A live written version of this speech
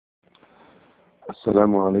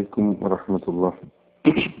السلام عليكم ورحمة الله.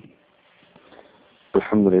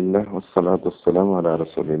 الحمد لله والصلاة والسلام على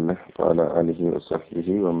رسول الله وعلى آله وصحبه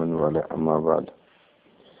ومن والاه أما بعد.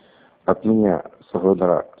 ಆತ್ಮೀಯ ಸಹೋದರ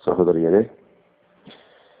ಸಹೋದರಿಯರೇ,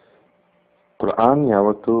 ಕುರ್ಆನ್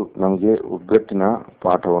ಯಾವತ್ತು ನಮಗೆ ಒಗ್ಗಟ್ಟಿನ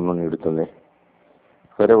ಪಾಠವನ್ನು ನೀಡುತ್ತದೆ.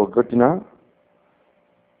 ಆದರೆ ಒಗ್ಗಟ್ಟಿನ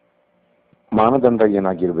ಮಾನದಂಡ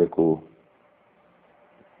ಏನಾಗಿರಬೇಕು,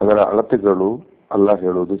 ಅದರ ಅಳತೆಗಳು ಅಲ್ಲಾಹ್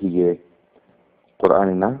ಹೇಳುವುದು ಹೀಗೆ.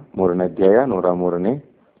 ಕುರ್ಆನಿನ 3ನೇ ಅಧ್ಯಾಯ 103ನೇ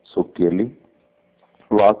ಸೂಕ್ತಿಯಲ್ಲಿ,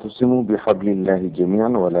 ವಾತಸಿಮು ಬಿಹಬ್ಲಿಲ್ಲಾಹಿ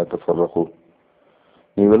ಜಮೀಅನ್ ವಲಾ ತಫರ್ರಖು,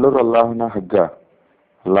 ನೀವೆಲ್ಲರೂ ಅಲ್ಲಾಹನ ಹಗ್ಗ,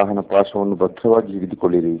 ಅಲ್ಲಾಹನ ಪಾಶವನ್ನು ಭದ್ರವಾಗಿ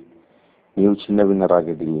ಹಿಡಿದುಕೊಳ್ಳಿರಿ, ನೀವು ಚಿನ್ನ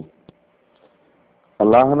ಭಿನ್ನರಾಗಿದ್ದೀರಿ.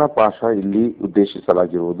 ಅಲ್ಲಾಹನ ಪಾಶ ಇಲ್ಲಿ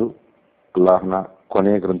ಉದ್ದೇಶಿಸಲಾಗಿರುವುದು ಅಲ್ಲಾಹನ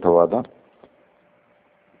ಕೊನೆಯ ಗ್ರಂಥವಾದ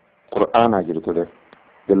ಕುರ್ಆನ್ ಆಗಿರುತ್ತದೆ.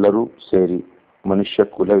 ಎಲ್ಲರೂ ಸೇರಿ ಮನುಷ್ಯ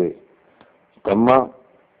ಕುಲವೇ ತಮ್ಮ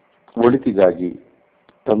ಒಳಿತಿಗಾಗಿ,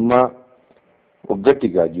 ತಮ್ಮ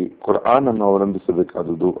ಒಗ್ಗಟ್ಟಿಗಾಗಿ ಕುರ್ಆನ್ ಅನ್ನು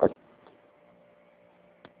ಅವಲಂಬಿಸಬೇಕಾದುದು.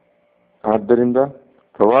 ಆದ್ದರಿಂದ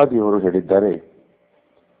ಪ್ರವಾದಿಯವರು ಹೇಳಿದ್ದಾರೆ,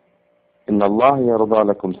 ಇನ್ನಲ್ಲಾಹ ಯರ್ದಾ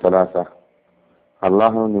ಲಕುಂ ಸಲಾಸ,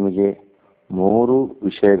 ಅಲ್ಲಾಹನು ನಿಮಗೆ 3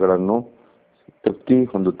 ವಿಷಯಗಳನ್ನು ತೃಪ್ತಿ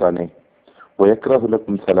ಹೊಂದುತ್ತಾನೆ. ವಯಕ್ರಹು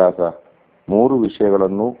ಲಕುಂ ಸಲಾಸ, 3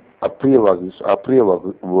 ವಿಷಯಗಳನ್ನು ಅಪ್ರಿಯವಾಗಿ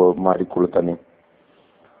ಮಾಡಿಕೊಳ್ಳುತ್ತಾನೆ.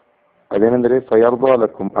 ಅದೇನೆಂದರೆ ಫಯರ್ದಾ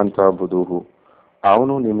ಲಕುಂ ಅನ್ ತಅಬುದೂಹು,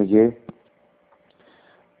 ಅವನು ನಿಮಗೆ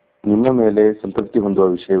ನಿಮ್ಮ ಮೇಲೆ ಸಂತೃಪ್ತಿ ಹೊಂದುವ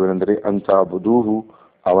ವಿಷಯವೇನೆಂದರೆ ಅನ್ ತಅಬುದೂಹು,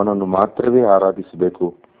 ಅವನನ್ನು ಮಾತ್ರವೇ ಆರಾಧಿಸಬೇಕು.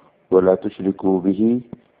 ವಲಾ ತುಶ್ರಿಕು ಬಿಹಿ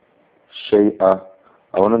ಶೈಅ,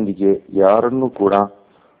 ಅವನೊಂದಿಗೆ ಯಾರನ್ನೂ ಕೂಡ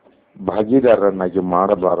ಭಾಗೀದಾರರನ್ನಾಗಿ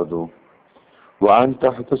ಮಾಡಬಾರದು. ವ ಅನ್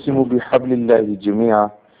ತಹ್ತಸಿಮು ಬಿಹಬ್ಲಿಲ್ಲಾಹಿ ಜಮೀಅ,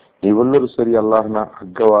 ನೀವೆಲ್ಲರೂ ಸರಿ ಅಲ್ಲಾಹನ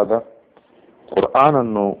ಹಗ್ಗವಾದ ಕುರ್ಆನ್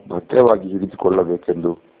ಅನ್ನು ಭದ್ರವಾಗಿ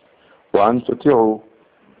ಹಿಡಿದುಕೊಳ್ಳಬೇಕೆಂದು. ವ ಅನ್ ತುತಿഉ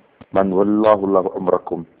ಮನ್ ವಲ್ಲಾಹು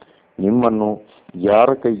ಅಮ್ರಕುಂ, ನಿಮ್ಮನ್ನು ಯಾರ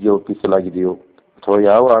ಕೈಗೆ ಒಪ್ಪಿಸಲಾಗಿದೆಯೋ ಅಥವಾ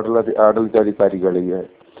ಯಾವ ಆಡಳಿತಾಧಿಕಾರಿಗಳಿಗೆ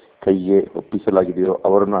ಕೈಗೆ ಒಪ್ಪಿಸಲಾಗಿದೆಯೋ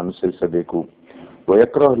ಅವರನ್ನು ಅನುಸರಿಸಬೇಕು.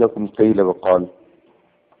 ವಯಕ್ರಹು ಲಕುಂ ಕೈಲ ವಕಾಲ್,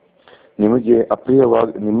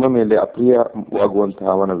 ನಿಮ್ಮ ಮೇಲೆ ಅಪ್ರಿಯವಾಗುವಂತಹ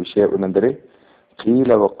ಅವನ ವಿಷಯವೇನೆಂದರೆ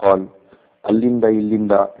ಕೀಲ ವಕಾಲ್, ಅಲ್ಲಿಂದ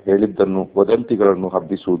ಇಲ್ಲಿಂದ ಹೇಳಿದ್ದನ್ನು ವದಂತಿಗಳನ್ನು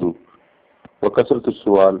ಹಬ್ಬಿಸುವುದು. ವಕಸರತು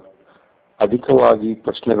ಸುವಾಲ್, ಅಧಿಕವಾಗಿ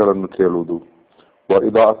ಪ್ರಶ್ನೆಗಳನ್ನು ಕೇಳುವುದು.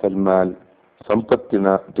 ವಇದಾಅತ್ ಅಲ್ ಮಾಲ್, ಸಂಪತ್ತಿನ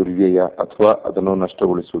ದುರ್ವ್ಯಯ ಅಥವಾ ಅದನ್ನು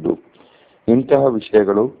ನಷ್ಟಗೊಳಿಸುವುದು. ಇಂತಹ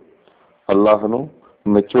ವಿಷಯಗಳು ಅಲ್ಲಾಹನು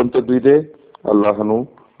ಮೆಚ್ಚುವಂಥದ್ದು ಇದೆ, ಅಲ್ಲಾಹನು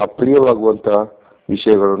ಅಪ್ರಿಯವಾಗುವಂತಹ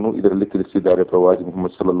ವಿಷಯಗಳನ್ನು ಇದರಲ್ಲಿ ತಿಳಿಸಿದ್ದಾರೆ ಪ್ರವಾದಿ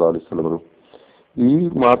ಮುಹಮ್ಮದ್ ಸಲ್ಲಲ್ಲಾಹು ಅಲೈಹಿ ವಸಲ್ಲಂ ಅವರು. ಈ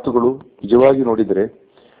ಮಾತುಗಳು ನಿಜವಾಗಿ ನೋಡಿದರೆ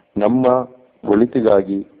ನಮ್ಮ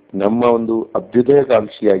ಒಳಿತಿಗಾಗಿ, ನಮ್ಮ ಒಂದು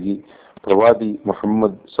ಅಭ್ಯುದಯಕಾಂಕ್ಷಿಯಾಗಿ ಪ್ರವಾದಿ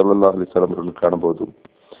ಮುಹಮ್ಮದ್ ಸಲ್ಲಲ್ಲಾಹು ಅಲೈಹಿ ವಸಲ್ಲಂ ಅವರನ್ನು ಕಾಣಬಹುದು.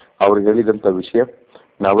 ಅವರು ಹೇಳಿದಂಥ ವಿಷಯ,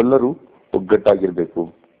 ನಾವೆಲ್ಲರೂ ಒಗ್ಗಟ್ಟಾಗಿರ್ಬೇಕು.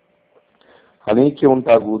 ಅನೇಕೆ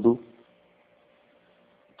ಉಂಟಾಗುವುದು,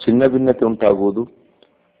 ಚಿನ್ನ ಭಿನ್ನತೆ ಉಂಟಾಗುವುದು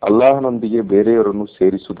ಅಲ್ಲಾಹನೊಂದಿಗೆ ಬೇರೆಯವರನ್ನು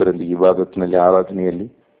ಸೇರಿಸುವುದರಲ್ಲಿ, ಇಬಾದತ್ನಲ್ಲಿ, ಆರಾಧನೆಯಲ್ಲಿ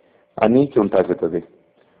ಅನೇಕೆ ಉಂಟಾಗುತ್ತದೆ.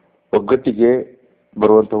 ಒಗ್ಗಟ್ಟಿಗೆ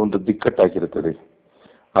ಬರುವಂತಹ ಒಂದು ದಿಕ್ಕಟ್ಟಾಗಿರುತ್ತದೆ.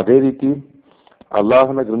 ಅದೇ ರೀತಿ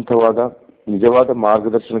ಅಲ್ಲಾಹನ ಗ್ರಂಥವಾದ, ನಿಜವಾದ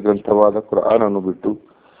ಮಾರ್ಗದರ್ಶನ ಗ್ರಂಥವಾದ ಕುರ್ಆನ್ ಅನ್ನು ಬಿಟ್ಟು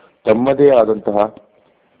ತಮ್ಮದೇ ಆದಂತಹ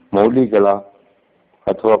ಮೌಲಿಗಳ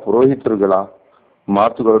ಅಥವಾ ಪುರೋಹಿತರುಗಳ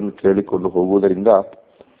ಮಾತುಗಳನ್ನು ಕೇಳಿಕೊಂಡು ಹೋಗುವುದರಿಂದ,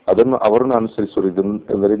 ಅವರನ್ನು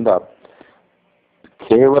ಅನುಸರಿಸುವುದರಿಂದ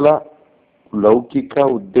ಕೇವಲ ಲೌಕಿಕ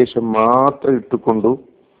ಉದ್ದೇಶ ಮಾತ್ರ ಇಟ್ಟುಕೊಂಡು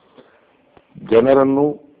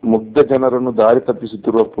ಮುಗ್ಧ ಜನರನ್ನು ದಾರಿ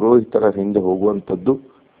ತಪ್ಪಿಸುತ್ತಿರುವ ಪುರೋಹಿತರ ಹಿಂದೆ ಹೋಗುವಂಥದ್ದು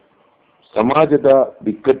ಸಮಾಜದ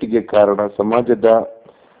ಬಿಕ್ಕಟ್ಟಿಗೆ ಕಾರಣ, ಸಮಾಜದ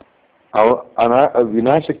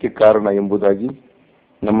ವಿನಾಶಕ್ಕೆ ಕಾರಣ ಎಂಬುದಾಗಿ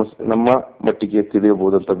ನಮ್ಮ ಮಟ್ಟಿಗೆ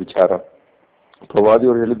ತಿಳಿಯಬಹುದಂತ ವಿಚಾರ.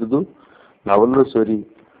 ಪ್ರವಾದಿಯವರು ಹೇಳಿದ್ದು, ನಾವೆಲ್ಲರೂ ಸೇರಿ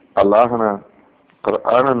ಅಲ್ಲಾಹನ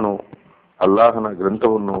ಕುರ್ಆನನ್ನು, ಅಲ್ಲಾಹನ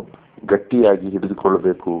ಗ್ರಂಥವನ್ನು ಗಟ್ಟಿಯಾಗಿ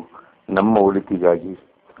ಹಿಡಿದುಕೊಳ್ಳಬೇಕು ನಮ್ಮ ಒಳಿತಿಗಾಗಿ.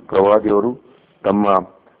 ಪ್ರವಾದಿಯವರು ತಮ್ಮ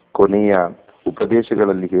ಕೊನೆಯ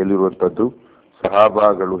ಉಪದೇಶಗಳಲ್ಲಿ ಹೇಳಿರುವಂಥದ್ದು,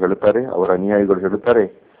 ಸಹಾಬಾಗಳು ಹೇಳ್ತಾರೆ, ಅವರ ಅನುಯಾಯಿಗಳು ಹೇಳ್ತಾರೆ,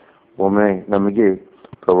 ಒಮ್ಮೆ ನಮಗೆ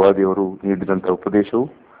ಪ್ರವಾದಿಯವರು ನೀಡಿದಂಥ ಉಪದೇಶವು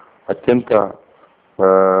ಅತ್ಯಂತ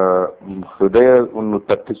ಹೃದಯವನ್ನು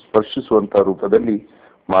ತಟ್ಟಿ ಸ್ಪರ್ಶಿಸುವಂತಹ ರೂಪದಲ್ಲಿ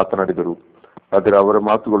ಮಾತನಾಡಿದರು. ಆದರೆ ಅವರ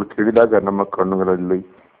ಮಾತುಗಳು ಕೇಳಿದಾಗ ನಮ್ಮ ಕಣ್ಣುಗಳಲ್ಲಿ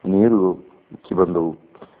ನೀರು ಉಕ್ಕಿ ಬಂದವು.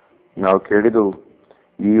 ನಾವು ಕೇಳಿದವು,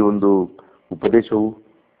 ಈ ಒಂದು ಉಪದೇಶವು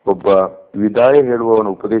ಒಬ್ಬ ವಿದಾಯ ಹೇಳುವವನ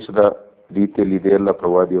ಉಪದೇಶದ ರೀತಿಯಲ್ಲಿ ಇದೆಯಲ್ಲ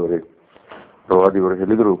ಪ್ರವಾದಿಯವರು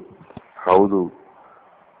ಹೇಳಿದರು. ಹೌದು,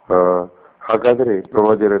 ಹಾಗಾದರೆ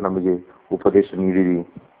ಪ್ರವಾದಿಯರೇ ನಮಗೆ ಉಪದೇಶ ನೀಡಿರಿ.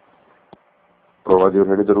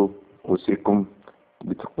 ಪ್ರವಾದಿಯವರು ಹೇಳಿದರು, ಉಸಿಕುಂ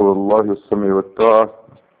ಬಿತಖ್ವಾಲ್ಲಾಹಿ ವಸ್ಸಮಿ ವತ್ತಾಅ,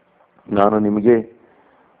 ನಾನು ನಿಮಗೆ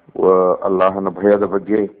ಅಲ್ಲಾಹನ ಭಯದ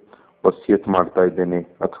ಬಗ್ಗೆ ವಸಿಯತ್ ಮಾಡ್ತಾ ಇದ್ದೇನೆ,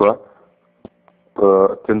 ಅಥವಾ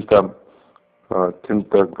ಅತ್ಯಂತ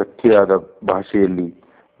ಅತ್ಯಂತ ಗಟ್ಟಿಯಾದ ಭಾಷೆಯಲ್ಲಿ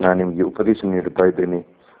ನಾನು ನಿಮಗೆ ಉಪದೇಶ ನೀಡುತ್ತಾ ಇದ್ದೇನೆ.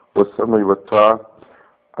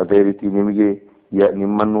 ಅದೇ ರೀತಿ ನಿಮಗೆ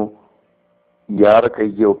ನಿಮ್ಮನ್ನು ಯಾರ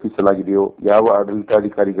ಕೈಗೆ ಒಪ್ಪಿಸಲಾಗಿದೆಯೋ, ಯಾವ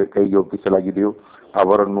ಆಡಳಿತಾಧಿಕಾರಿಗಳ ಕೈಗೆ ಒಪ್ಪಿಸಲಾಗಿದೆಯೋ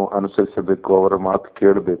ಅವರನ್ನು ಅನುಸರಿಸಬೇಕು, ಅವರ ಮಾತು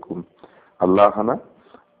ಕೇಳಬೇಕು. ಅಲ್ಲಾಹನ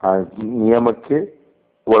ಆ ನಿಯಮಕ್ಕೆ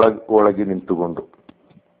ಒಳಗೆ ನಿಂತುಕೊಂಡು,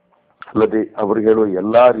 ಅಲ್ಲದೆ ಅವರು ಹೇಳುವ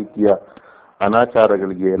ಎಲ್ಲಾ ರೀತಿಯ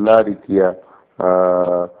ಅನಾಚಾರಗಳಿಗೆ, ಎಲ್ಲಾ ರೀತಿಯ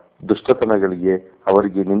ದುಷ್ಟತನಗಳಿಗೆ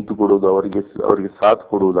ಅವರಿಗೆ ನಿಂತು ಕೊಡುವುದು, ಅವರಿಗೆ ಸಾಥ್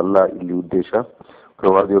ಕೊಡುವುದಲ್ಲ ಇಲ್ಲಿ ಉದ್ದೇಶ.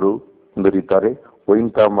 ಪ್ರವಾದಿಯರು ಬರೀತಾರೆ,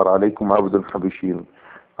 ವೈನ್ ತಾಮರ್ ಅಲೈಕುಮ್ ಅಬ್ದುಲ್ ಹಬೀಶೀನ್,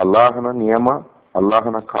 ಅಲ್ಲಾಹನ ನಿಯಮ,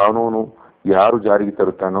 ಅಲ್ಲಾಹನ ಕಾನೂನು ಯಾರು ಜಾರಿಗೆ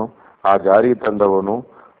ತರುತ್ತಾನೋ ಆ ಜಾರಿಗೆ ತಂದವನು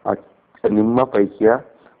ನಿಮ್ಮ ಪೈಕಿಯ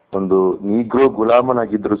ಒಂದು ನೀಗ್ರೋ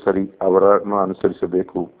ಗುಲಾಮನಾಗಿದ್ರು ಸರಿ ಅವರನ್ನು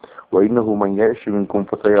ಅನುಸರಿಸಬೇಕು. ವೈನಹು ಮಯ್ಯಶಿಮಿನ್ಕುಂ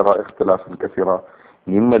ಫಸಯರಾ ಇಖ್ತಿಲಾಫನ್ ಕಸೀರಾ,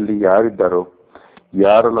 ನಿಮ್ಮಲ್ಲಿ ಯಾರಿದ್ದಾರೋ,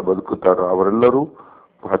 ಯಾರೆಲ್ಲ ಬದುಕುತ್ತಾರೋ ಅವರೆಲ್ಲರೂ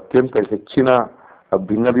ಅತ್ಯಂತ ಹೆಚ್ಚಿನ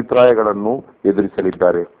ಭಿನ್ನಾಭಿಪ್ರಾಯಗಳನ್ನು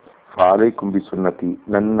ಎದುರಿಸಲಿದ್ದಾರೆ. ಫಾಲೈಕುಂ ಬಿ ಸುನ್ನತಿ,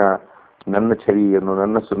 ನನ್ನ ಚರಿಯನ್ನು,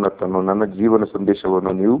 ನನ್ನ ಸುನ್ನತನ್ನು, ನನ್ನ ಜೀವನ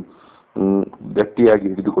ಸಂದೇಶವನ್ನು ನೀವು ಗಟ್ಟಿಯಾಗಿ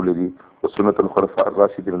ಹಿಡಿದುಕೊಳ್ಳಿರಿ. ಸುನ್ನತುಲ್ ಖುಲಫಾ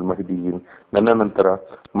ರಾಶಿದೀನ್ ಅಲ್ ಮಹ್ದಿಯೀನ್, ನನ್ನ ನಂತರ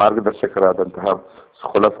ಮಾರ್ಗದರ್ಶಕರಾದಂತಹ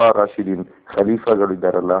ಖುಲಫಾ ರಾಶಿದೀನ್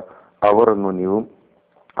ಖಲೀಫಾಗಳಿದ್ದಾರಲ್ಲ ಅವರನ್ನು ನೀವು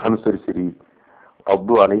ಅನುಸರಿಸಿರಿ.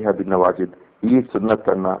 ಅಬ್ದು ಅಲೈಹಾ ಬಿನ್ ವಾಜಿದ್, ಈ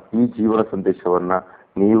ಸುನ್ನತನ್ನ, ಈ ಜೀವನ ಸಂದೇಶವನ್ನ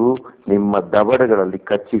ನೀವು ನಿಮ್ಮ ದವಡಗಳಲ್ಲಿ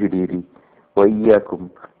ಕಚ್ಚಿ ಹಿಡಿಯಿರಿ. ವೈಯಾಕುಂ,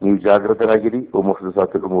 ನೀವು ಜಾಗೃತರಾಗಿರಿ.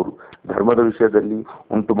 ಮುಹ್ದಸಾತುಲ್ ಉಮೂರ್, ಧರ್ಮದ ವಿಷಯದಲ್ಲಿ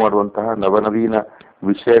ಉಂಟು ಮಾಡುವಂತಹ ನವನವೀನ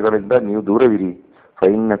ವಿಷಯಗಳಿಂದ ನೀವು ದೂರವಿರಿ.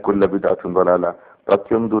 ಫೈನ್ನ ಕುಲ್ಲ ಬಿದಾತುನ್ ದಲಾಲ,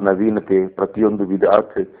 ಪ್ರತಿಯೊಂದು ನವೀನತೆ, ಪ್ರತಿಯೊಂದು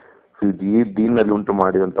ಬಿದಾತ್ ಈ ದೀನಲ್ಲಿ ಉಂಟು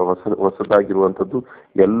ಮಾಡಿದಂತಹ ಹೊಸದಾಗಿರುವಂಥದ್ದು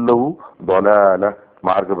ಎಲ್ಲವೂ ದಲಾಲ,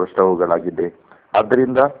 ಮಾರ್ಗಭ್ರಷ್ಟವುಗಳಾಗಿದೆ.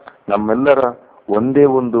 ಆದ್ದರಿಂದ ನಮ್ಮೆಲ್ಲರ ಒಂದೇ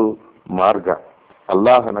ಒಂದು ಮಾರ್ಗ,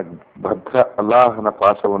 ಅಲ್ಲಾಹನ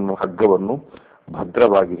ಪಾಶವನ್ನು, ಹಗ್ಗವನ್ನು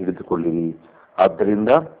ಭದ್ರವಾಗಿ ಹಿಡಿದುಕೊಳ್ಳಿರಿ. ಆದ್ದರಿಂದ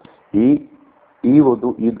ಈ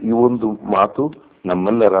ಒಂದು ಮಾತು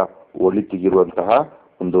ನಮ್ಮೆಲ್ಲರ ಒಳಿತಿಗಿರುವಂತಹ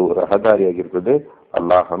ಒಂದು ರಹದಾರಿಯಾಗಿರ್ತದೆ.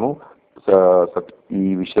 ಅಲ್ಲಾಹನು ಈ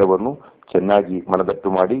ವಿಷಯವನ್ನು ಚೆನ್ನಾಗಿ ಮನದಟ್ಟು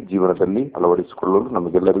ಮಾಡಿ ಜೀವನದಲ್ಲಿ ಅಳವಡಿಸಿಕೊಳ್ಳಲು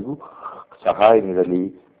ನಮಗೆಲ್ಲರಿಗೂ ಸಹಾಯ ನೀಡಲಿ.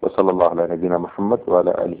 ವಸಲ್ಲಲ್ಲಾಹು ಅಲಾ ನಬೀನಾ ಮುಹಮ್ಮದ್ ವ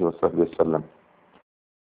ಅಲಾ ಆಲಿಹಿ ವಸಹ್ಬಿಹಿ ವಸಲ್ಲಂ.